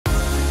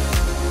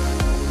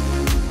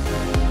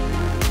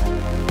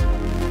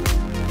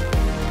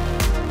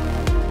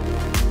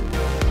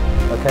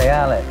Okay,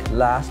 Alec,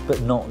 last but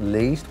not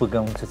least, we're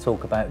going to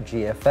talk about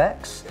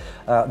GFX,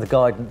 the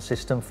guidance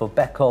system for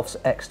Beckhoffs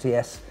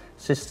XTS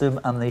system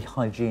and the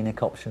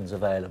hygienic options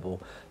available.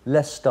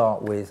 Let's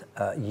start with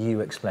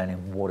you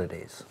explaining what it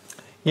is.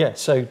 Yeah,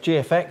 so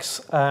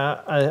GFX,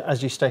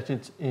 as you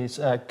stated, is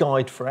a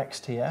guide for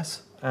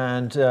XTS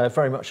and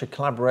very much a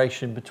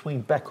collaboration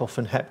between Beckhoff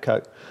and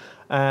Hepco.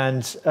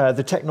 And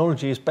the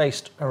technology is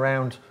based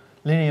around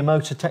linear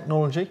motor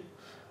technology.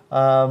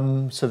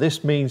 So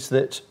this means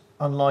that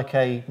unlike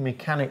a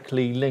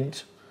mechanically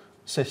linked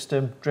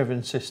system,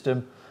 driven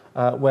system,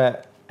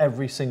 where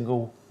every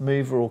single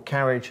mover or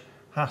carriage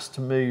has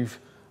to move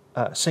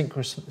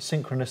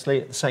synchronously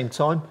at the same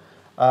time,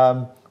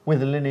 with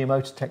the linear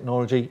motor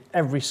technology,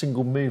 every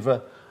single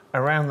mover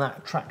around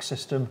that track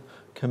system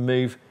can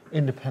move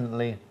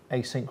independently,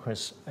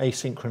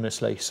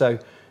 asynchronously. So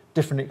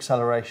different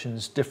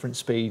accelerations, different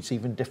speeds,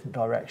 even different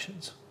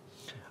directions.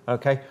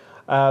 Okay,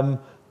 the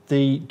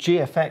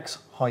GFX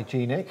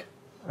Hygienic.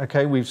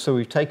 Okay, we've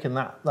taken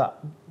that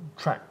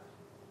track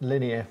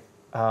linear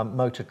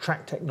motor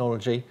track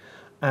technology,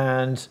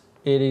 and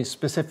it is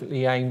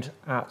specifically aimed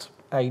at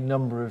a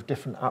number of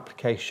different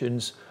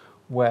applications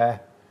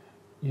where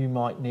you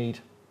might need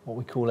what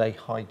we call a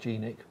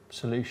hygienic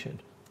solution.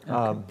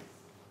 Okay.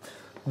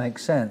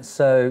 Makes sense.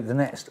 So the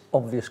next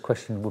obvious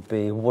question would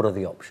be, what are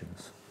the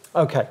options?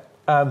 Okay,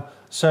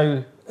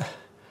 so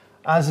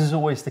as is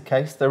always the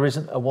case, there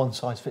isn't a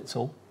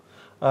one-size-fits-all.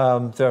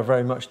 There are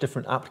very much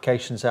different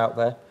applications out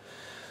there.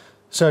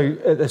 So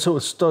they're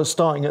sort of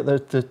starting at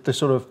the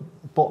sort of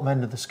bottom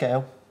end of the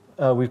scale.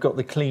 We've got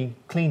the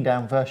clean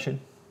down version.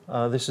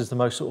 This is the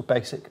most sort of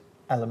basic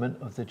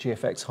element of the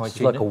GFX Hygienic.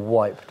 It's like a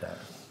wipe down.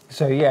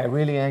 So yeah,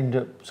 really aimed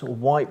at sort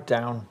of wipe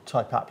down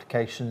type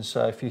applications.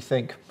 So if you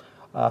think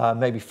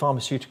maybe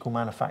pharmaceutical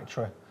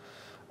manufacturer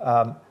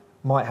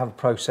might have a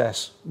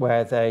process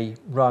where they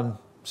run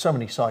so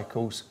many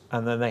cycles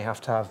and then they have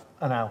to have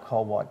an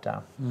alcohol wipe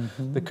down.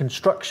 Mm-hmm. The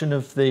construction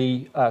of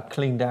the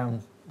clean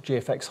down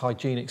GFX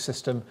Hygienic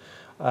system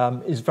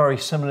is very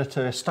similar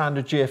to a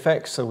standard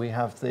GFX. So we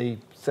have the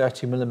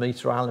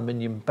 30mm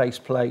aluminium base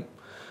plate,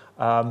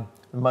 the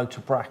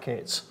motor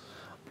brackets.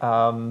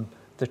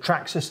 The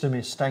track system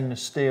is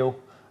stainless steel,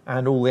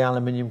 and all the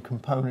aluminium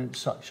components,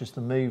 such as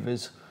the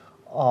movers,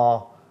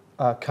 are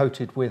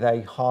coated with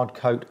a hard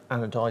coat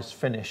anodized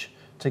finish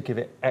to give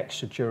it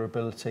extra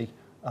durability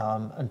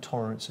and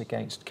tolerance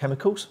against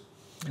chemicals.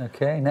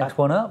 Okay, next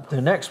one up. The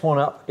next one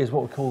up is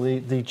what we call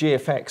the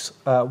GFX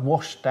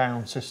wash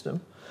down system.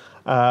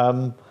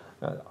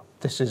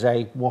 This is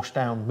a wash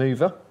down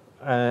mover,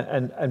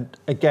 and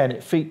again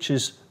it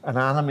features an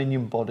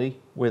aluminium body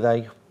with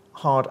a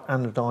hard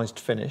anodized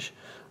finish.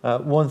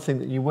 One thing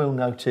that you will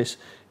notice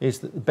is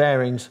that the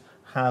bearings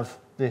have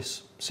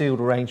this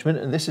sealed arrangement,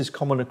 and this is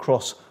common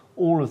across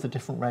all of the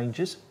different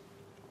ranges.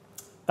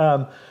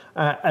 And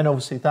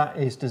obviously that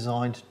is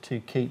designed to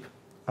keep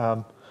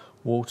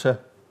water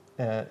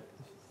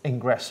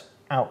ingress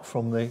out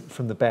from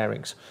the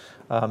bearings.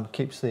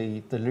 Keeps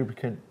the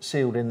lubricant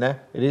sealed in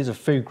there. It is a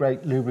food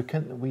grade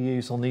lubricant that we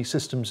use on these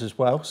systems as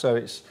well, so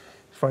it's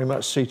very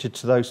much suited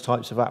to those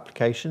types of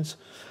applications.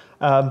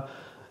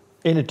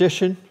 In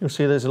addition, you'll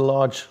see there's a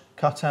large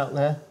cutout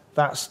there.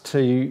 That's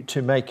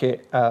to make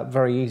it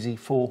very easy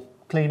for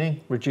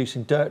cleaning,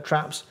 reducing dirt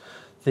traps.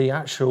 The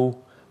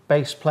actual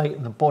base plate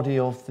and the body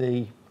of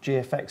the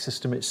GFX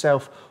system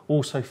itself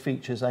also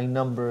features a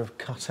number of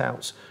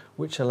cutouts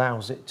which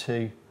allows it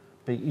to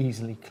be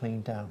easily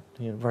cleaned down.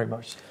 You know, very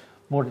much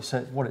what it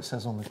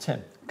says on the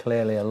tin.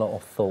 Clearly a lot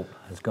of thought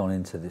has gone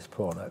into this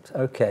product.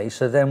 Okay,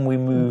 so then we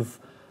move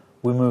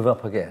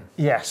up again.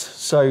 Yes,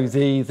 so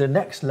the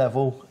next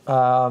level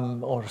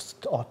or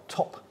our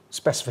top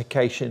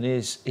specification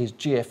is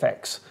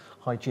GFX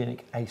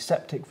Hygienic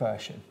aseptic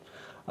version.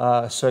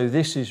 So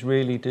this is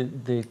really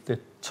the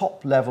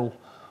top level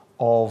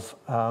of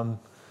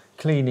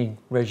cleaning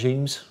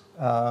regimes,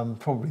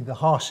 probably the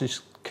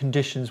harshest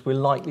conditions we're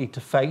likely to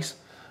face.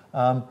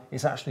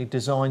 It's actually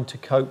designed to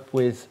cope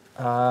with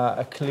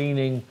a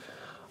cleaning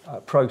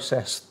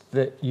process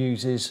that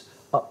uses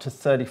up to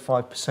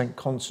 35%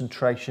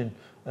 concentration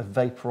of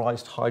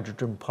vaporized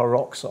hydrogen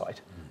peroxide.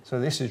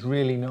 So this is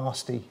really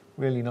nasty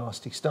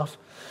stuff.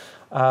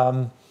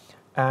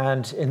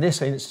 And in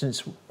this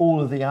instance,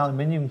 all of the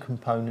aluminium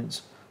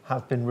components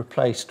have been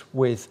replaced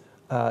with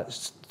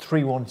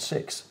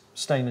 316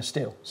 stainless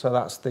steel. So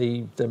that's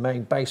the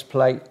main base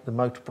plate, the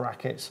motor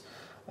brackets,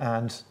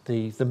 and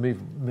the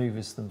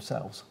movers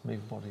themselves,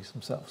 mover bodies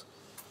themselves.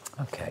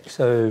 Okay,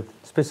 so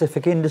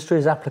specific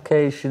industries,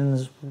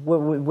 applications,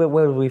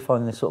 where do we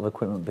find this sort of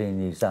equipment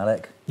being used,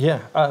 Alec?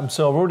 Yeah,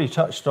 so I've already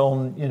touched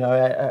on, you know,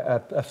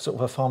 a sort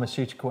of a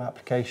pharmaceutical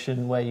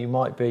application where you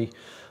might be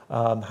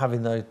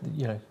having the,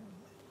 you know,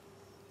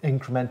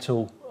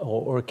 incremental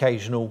or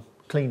occasional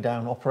clean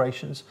down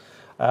operations.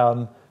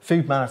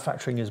 Food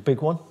manufacturing is a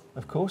big one,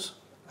 of course,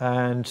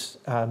 and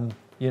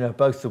you know,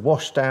 both the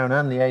wash down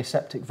and the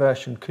aseptic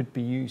version could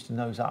be used in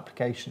those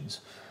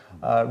applications.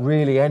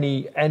 Really,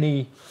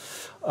 any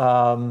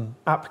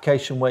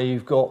application where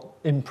you've got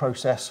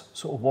in-process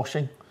sort of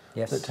washing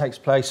that takes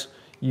place,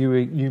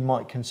 you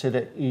might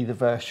consider either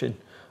version.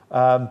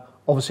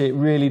 Obviously, it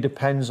really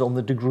depends on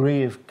the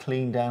degree of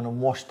clean down and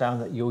wash down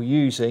that you're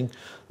using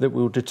that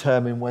will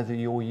determine whether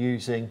you're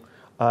using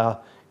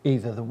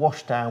either the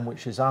wash down,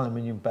 which is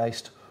aluminium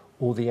based,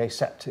 or the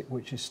aseptic,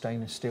 which is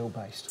stainless steel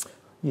based.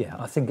 Yeah,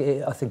 I think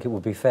it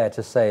would be fair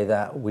to say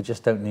that we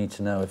just don't need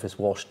to know if it's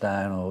washed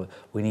down, or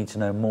we need to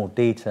know more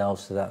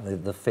details so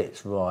that the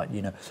fit's right.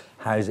 You know,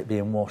 how is it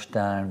being washed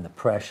down, the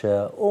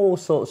pressure, all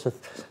sorts of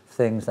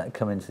things that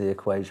come into the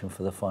equation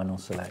for the final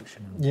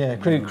selection. Yeah,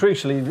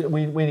 crucially,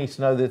 we need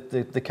to know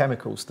the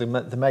chemicals, the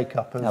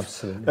makeup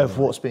of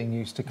what's being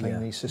used to clean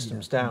these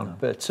systems down.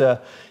 But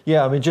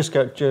yeah, I mean, just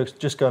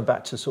going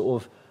back to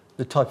sort of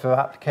the type of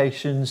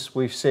applications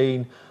we've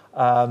seen.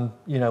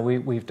 You know,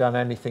 we've done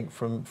anything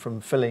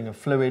from filling of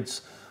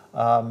fluids,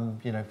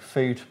 you know,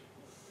 food,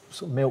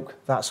 sort of milk,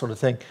 that sort of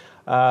thing.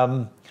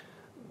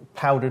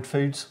 Powdered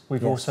foods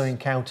we've also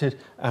encountered,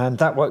 and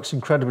that works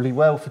incredibly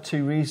well for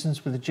two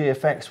reasons. With the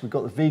GFX, we've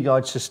got the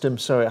V-Guide system,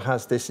 so it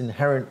has this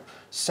inherent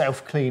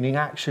self-cleaning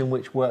action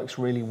which works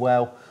really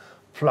well,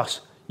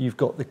 plus you've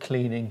got the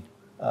clean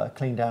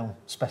down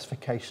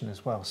specification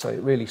as well, so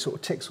it really sort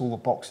of ticks all the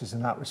boxes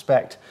in that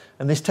respect.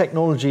 And this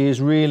technology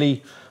is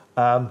really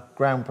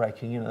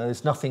groundbreaking. You know,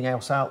 there's nothing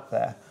else out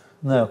there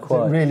that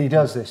really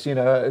does this. You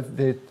know,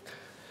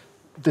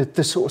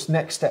 the sort of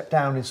next step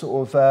down is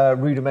sort of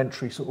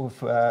rudimentary sort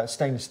of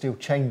stainless steel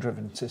chain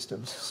driven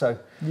systems. So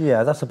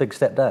yeah, that's a big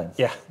step down.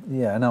 Yeah,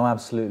 no,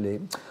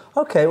 absolutely.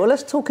 Okay, well,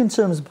 let's talk in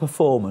terms of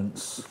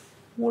performance.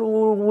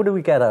 What do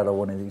we get out of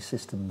one of these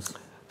systems?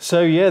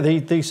 So yeah,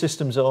 these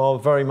systems are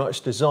very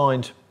much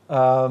designed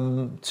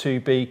to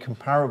be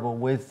comparable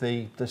with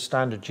the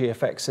standard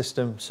GFX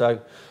system.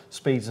 So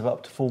speeds of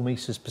up to 4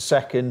 meters per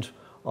second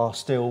are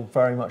still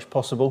very much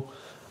possible.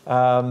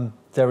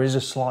 There is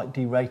a slight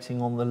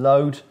derating on the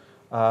load,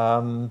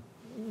 about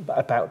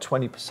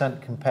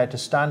 20% compared to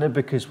standard,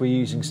 because we're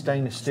using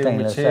stainless steel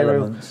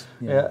material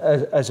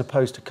as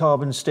opposed to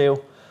carbon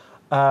steel.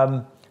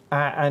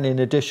 And in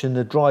addition,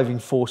 the driving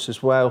force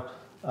as well.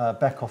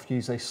 Beckhoff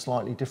use a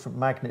slightly different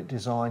magnet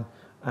design,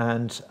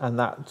 and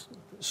that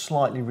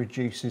slightly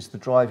reduces the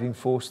driving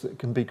force that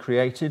can be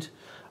created.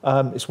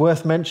 It's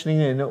worth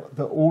mentioning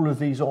that all of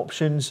these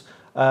options,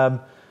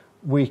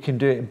 we can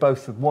do it in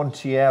both the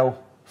 1TL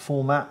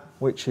format,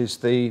 which is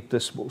the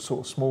sort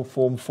of small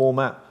form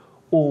format,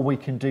 or we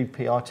can do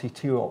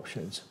PRT2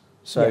 options.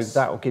 So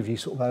that will give you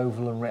sort of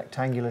oval and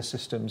rectangular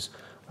systems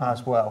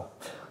as well.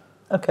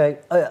 Okay,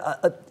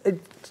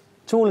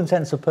 to all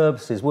intents and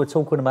purposes, we're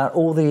talking about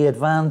all the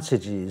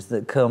advantages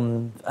that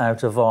come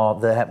out of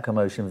the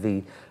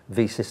HepcoMotion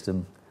V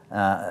system.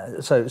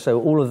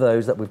 So all of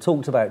those that we've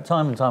talked about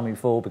time and time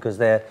before, because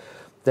they're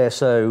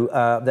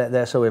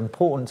so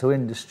important to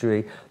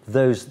industry.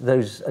 Those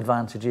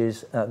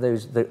advantages,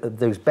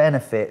 those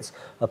benefits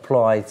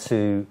apply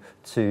to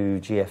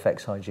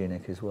GFX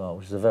Hygienic as well,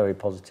 which is a very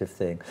positive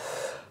thing.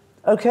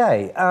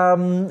 Okay,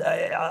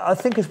 I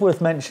think it's worth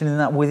mentioning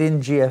that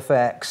within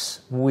GFX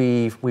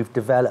we've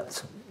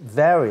developed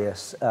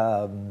various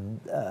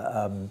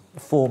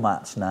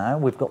formats now.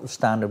 We've got the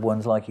standard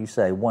ones, like you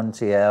say,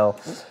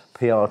 1TL,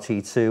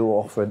 PRT2,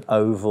 offering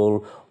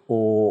oval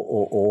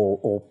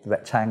or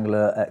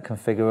rectangular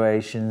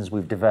configurations.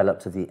 We've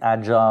developed the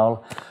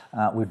Agile.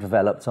 We've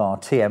developed our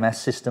TMS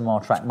system,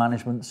 our track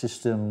management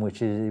system, which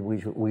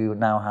we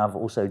now have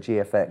also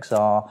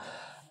GFXR.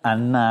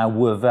 And now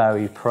we're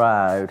very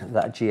proud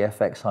that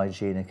GFX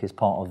Hygienic is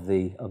part of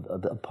the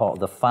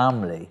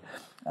family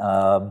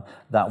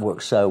that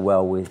works so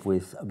well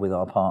with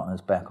our partners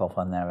Beckhoff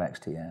and their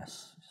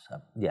XTS.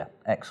 So yeah,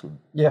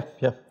 excellent. Yeah,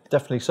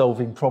 definitely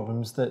solving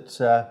problems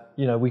that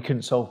we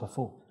couldn't solve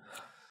before.